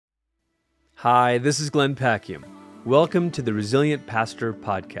Hi, this is Glenn Packiam. Welcome to the Resilient Pastor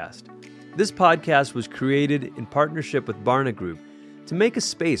Podcast. This podcast was created in partnership with Barna Group to make a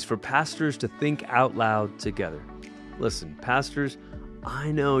space for pastors to think out loud together. Listen, pastors,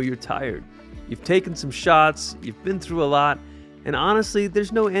 I know you're tired. You've taken some shots, you've been through a lot, and honestly,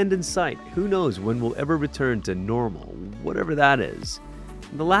 there's no end in sight. Who knows when we'll ever return to normal, whatever that is.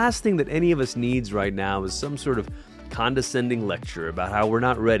 And the last thing that any of us needs right now is some sort of condescending lecture about how we're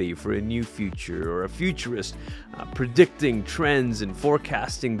not ready for a new future or a futurist predicting trends and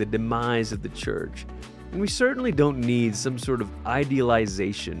forecasting the demise of the church. And we certainly don't need some sort of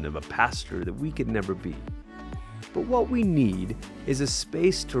idealization of a pastor that we could never be. But what we need is a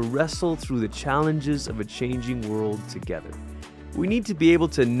space to wrestle through the challenges of a changing world together. We need to be able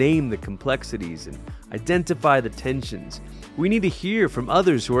to name the complexities and identify the tensions. We need to hear from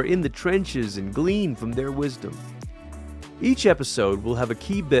others who are in the trenches and glean from their wisdom. Each episode will have a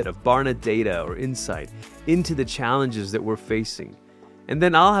key bit of Barna data or insight into the challenges that we're facing. And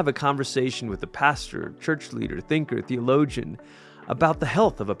then I'll have a conversation with a pastor, church leader, thinker, theologian about the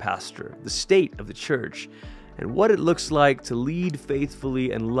health of a pastor, the state of the church, and what it looks like to lead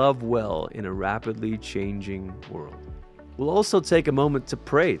faithfully and love well in a rapidly changing world. We'll also take a moment to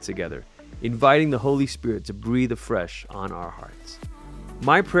pray together, inviting the Holy Spirit to breathe afresh on our hearts.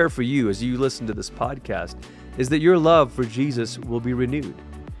 My prayer for you as you listen to this podcast is that your love for Jesus will be renewed,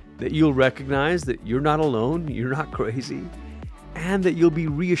 that you'll recognize that you're not alone, you're not crazy, and that you'll be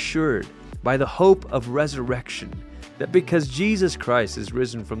reassured by the hope of resurrection, that because Jesus Christ is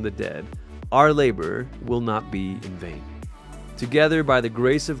risen from the dead, our labor will not be in vain. Together, by the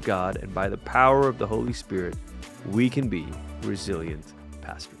grace of God and by the power of the Holy Spirit, we can be resilient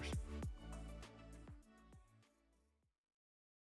pastors.